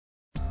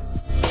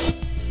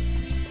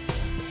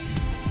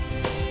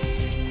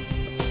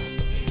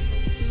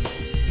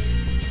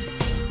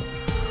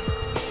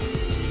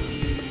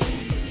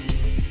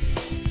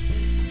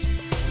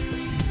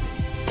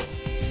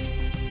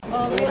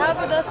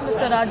have with us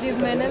Mr. Rajiv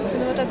Menon,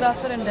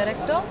 cinematographer and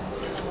director.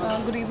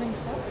 Good evening,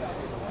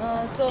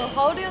 sir. So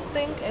how do you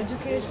think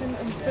education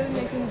in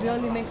filmmaking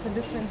really makes a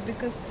difference?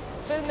 Because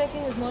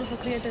filmmaking is more of a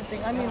creative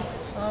thing. I mean,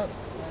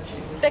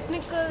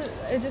 technical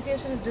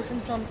education is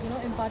different from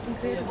imparting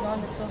creative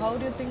knowledge. So how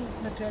do you think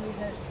that really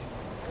helps?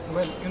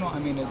 Well, I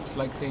mean, it's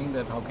like saying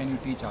that how can you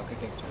teach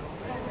architecture?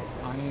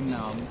 I mean,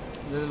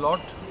 there's a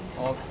lot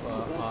of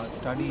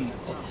study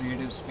of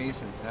creative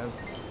spaces have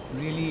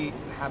really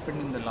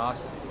happened in the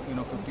last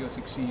 50 or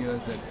 60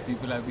 years, that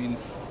people have been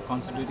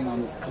concentrating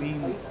on the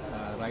screen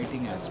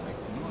writing aspect,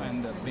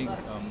 and the big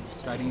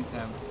studies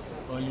have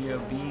earlier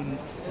been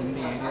in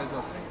the areas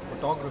of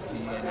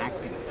photography and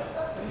acting.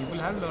 People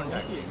have learned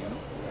acting,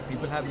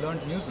 people have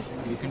learned music.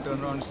 You can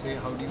turn around and say,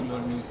 how do you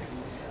learn music?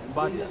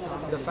 But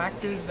the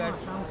fact is that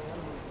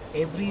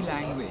every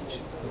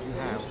language that you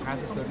have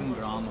has a certain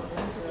grammar,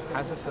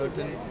 has a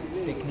certain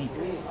technique,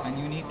 and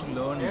you need to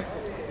learn it,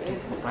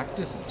 to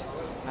practice it,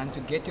 and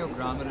to get your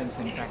grammar and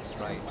syntax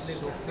right.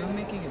 So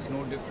filmmaking is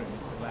no different.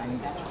 It's a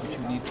language which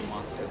you need to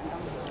master.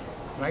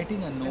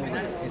 Writing a novel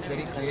is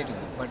very creative,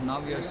 but now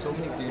we have so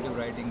many creative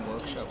writing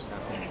workshops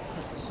happening.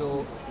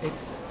 So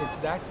it's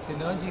that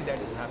synergy that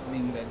is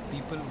happening, that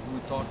people who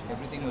thought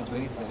everything was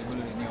very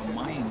cerebral in your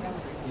mind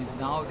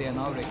they are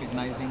now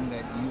recognizing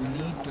that you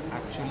need to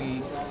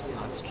actually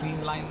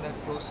streamline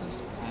that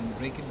process and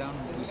break it down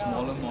into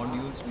smaller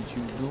modules, which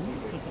you do,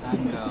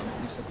 and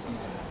you succeed in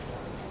it.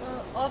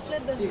 Of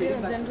late, there's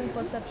been a general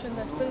perception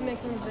that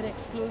filmmaking is very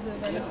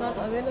exclusive and it's not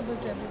available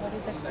to everybody.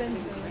 It's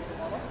expensive.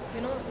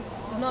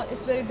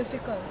 It's very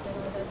difficult.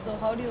 So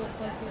how do you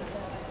perceive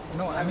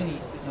that? I mean,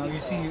 now you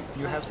see,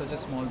 you have such a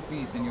small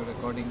piece and you're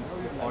recording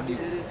the audio.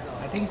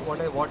 I think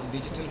what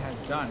digital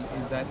has done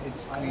is that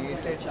it's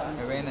created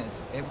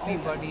awareness.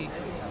 Everybody,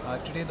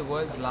 today the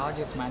world's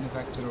largest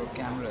manufacturer of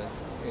cameras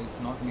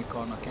is not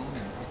Nikon or Canon,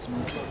 it's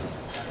Nikon.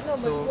 No,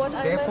 so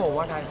therefore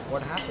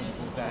what happens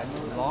is that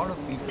a lot of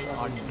people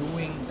are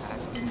doing that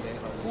in their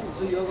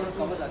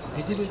houses.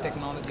 Digital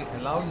technology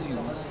allows you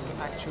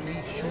to actually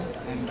shoot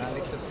and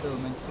direct a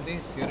film, and today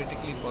it's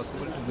theoretically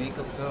possible to make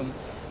a film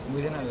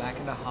within $1.5 lakh,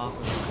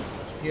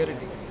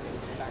 theoretically.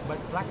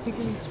 But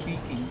practically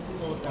speaking,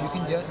 you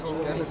can just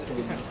tell a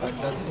story,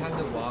 but does it have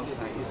the wow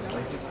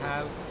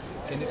factor?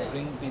 Can it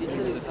bring people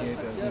to the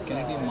theatres? Can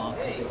it be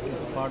marketed? Is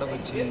it part of a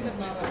chain?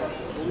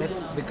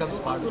 That becomes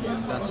part of the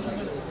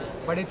industry.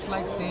 But it's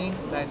like saying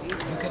that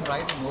you can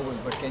write a novel,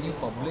 but can you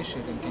publish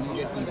it and can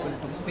you get people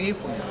to pay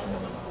for it?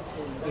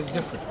 It's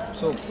different.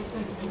 So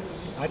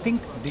I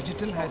think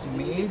digital has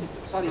made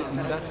the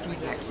industry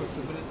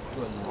accessible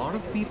to a lot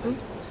of people,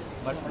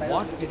 but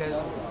what it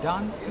has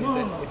done is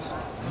that it's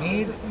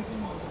made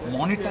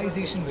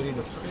monetization very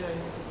difficult.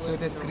 So it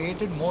has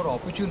created more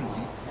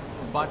opportunity,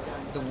 but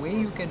the way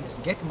you can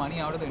get money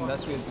out of the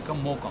industry has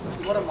become more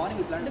complicated.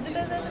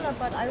 Digitization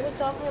apart, I was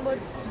talking about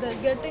the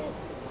getting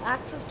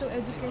access to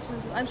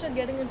education. I'm sure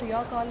getting into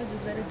your college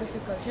is very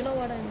difficult. You know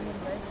what I mean,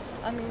 right?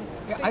 I mean,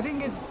 I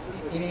think it's,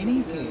 in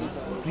any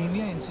case,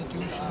 premier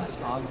institutions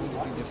are going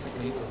to be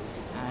difficult,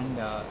 and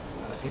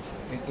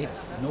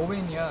it's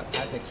nowhere near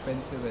as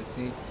expensive as,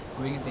 say,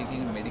 going and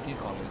taking a medical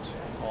college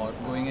or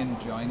going and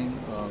joining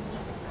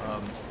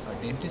a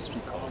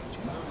dentistry college.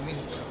 I mean,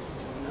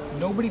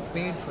 nobody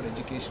paid for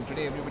education.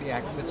 Today everybody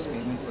accepts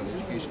payment for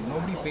education.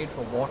 Nobody paid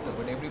for water,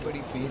 but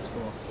everybody pays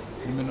for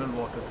the mineral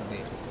water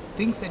today.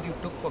 Things that you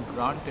took for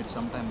granted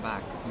some time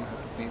back, you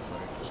have to pay for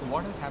it. So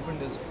what has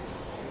happened is,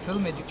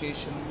 film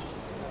education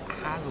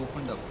has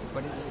opened up,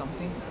 but it's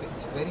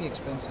very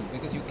expensive,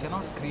 because you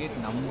cannot create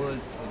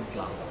numbers in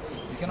class.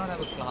 You cannot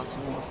have a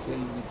classroom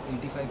filled with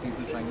 85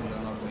 people trying to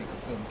learn how to make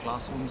a film.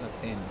 Classrooms are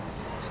 10.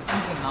 So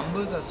since the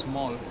numbers are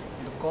small,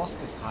 the cost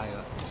is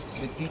higher.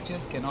 The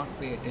teachers cannot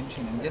pay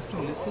attention, and just to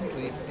listen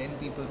to 10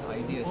 people's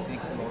ideas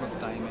takes a lot of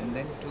time, and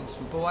then to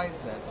supervise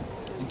that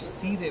and to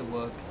see their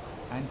work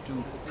and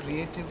to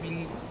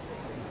creatively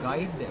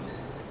guide them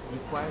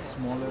requires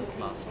smaller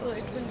classrooms. So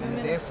it will and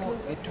therefore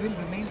exclusive. It will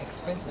remain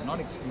expensive, not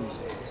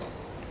exclusive.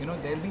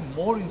 There will be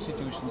more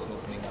institutions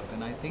opening up,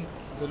 and I think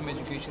film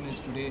education is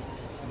today,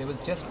 there was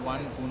just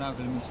one Pune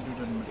Film Institute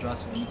and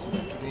Madras Film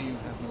Institute. Today you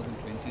have more than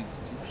 20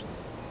 institutions.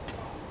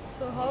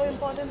 So how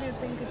important do you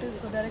think it is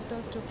for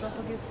directors to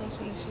propagate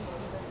social issues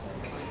through their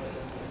films?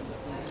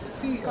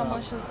 See,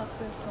 commercial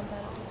success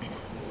comparatively.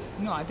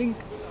 No, I think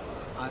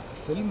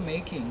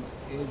filmmaking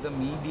is a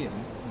medium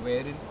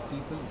wherein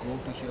people go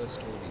to hear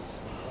stories.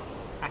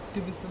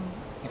 Activism,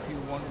 if you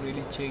want to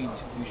really change,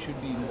 you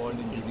should be involved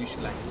in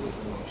judicial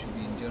activism, you should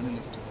be in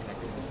journalistic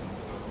activism,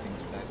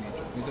 things of that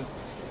nature. Because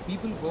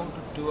people go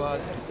to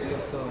tours to see a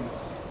film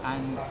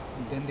and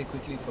then they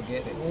quickly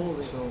forget it.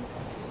 So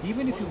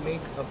even if you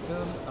make a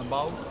film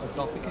about a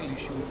topical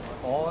issue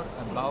or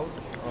about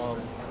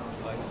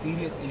a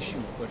serious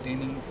issue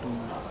pertaining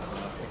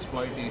to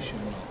exploitation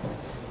of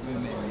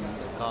women,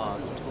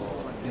 caste,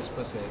 or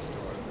dispossessed,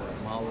 or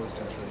Maoist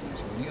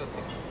insurgency, or any of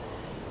them,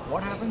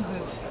 what happens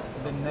is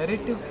the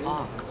narrative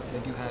arc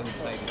that you have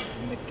inside it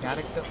and the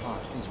character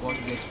arc is what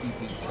gets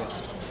people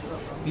interested.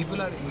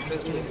 People are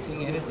interested in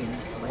seeing anything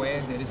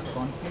where there is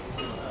conflict,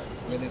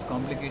 where there's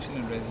complication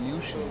and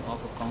resolution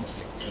of a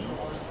conflict.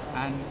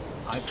 And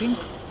I think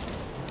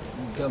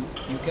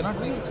you cannot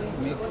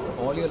make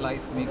all your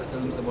life make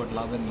films about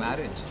love and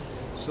marriage.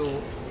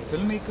 So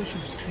filmmakers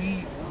should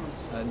see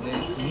the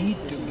need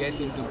to get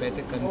into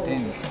better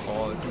content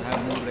or to have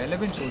more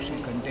relevant social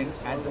content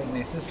as a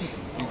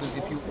necessity, because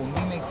if you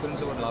only make films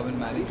about love and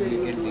marriage, you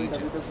will get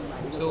dated.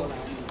 So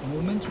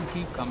movements will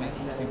keep coming,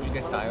 people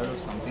get tired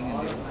of something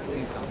and they will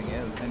see something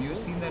else, and you've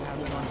seen that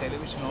happen on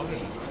television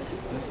already.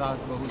 The Saas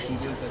Bahu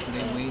serials are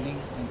today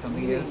waning and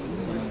something else is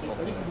becoming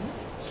popular.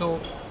 So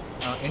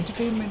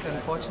entertainment,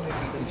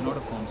 unfortunately, is not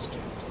a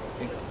constant.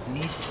 It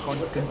needs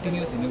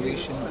continuous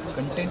innovation of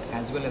content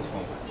as well as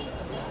format.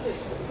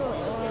 So,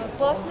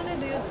 personally,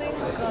 do you think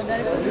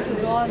directors need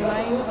to draw a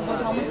line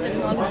about how much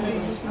technology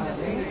they use in their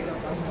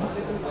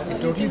film?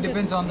 It totally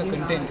depends on the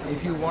content.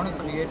 If you want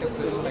to create a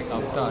film like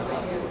Avatar,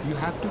 you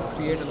have to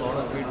create a lot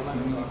of it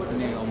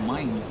in your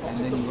mind, and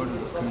then you got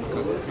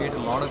to create a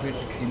lot of it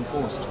in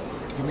post.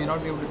 You may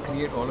not be able to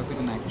create all of it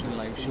in actual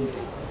live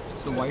shooting.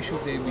 So why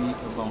should there be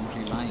a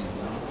boundary line?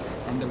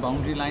 And the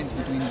boundary lines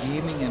between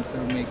gaming and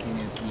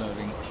filmmaking is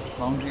blurring.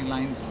 Boundary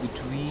lines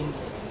between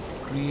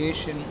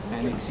creation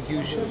and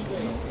execution,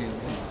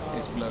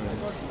 is blurred.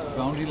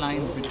 Boundary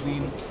lines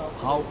between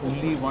how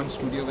only one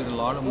studio with a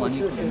lot of money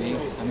could make.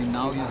 I mean,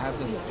 now you have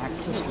this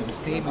access to the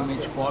same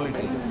image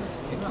quality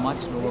at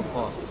much lower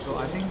cost. So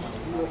I think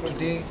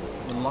today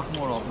a lot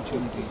more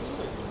opportunities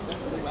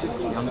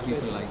for young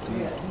people like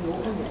me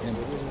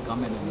to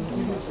come in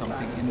and do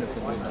something in the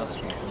film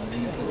industry. I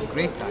mean, it's a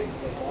great time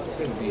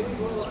to be in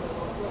the industry.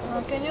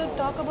 Can you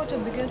talk about your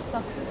biggest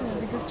success and your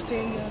biggest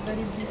failure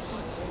very briefly?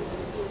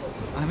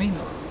 I mean,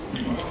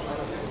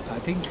 I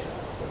think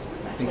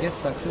biggest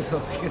success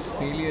or biggest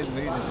failure is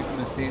very difficult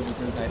to say,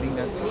 because I think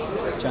that's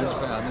judged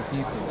by other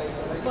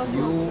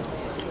people.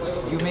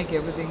 You make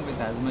everything with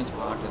as much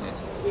heart in it.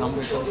 Some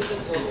become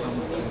successful, some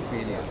become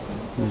failures.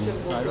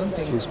 So I don't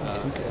think it's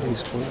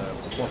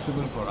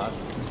possible for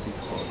us to speak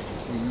for it.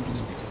 It's for you to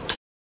speak.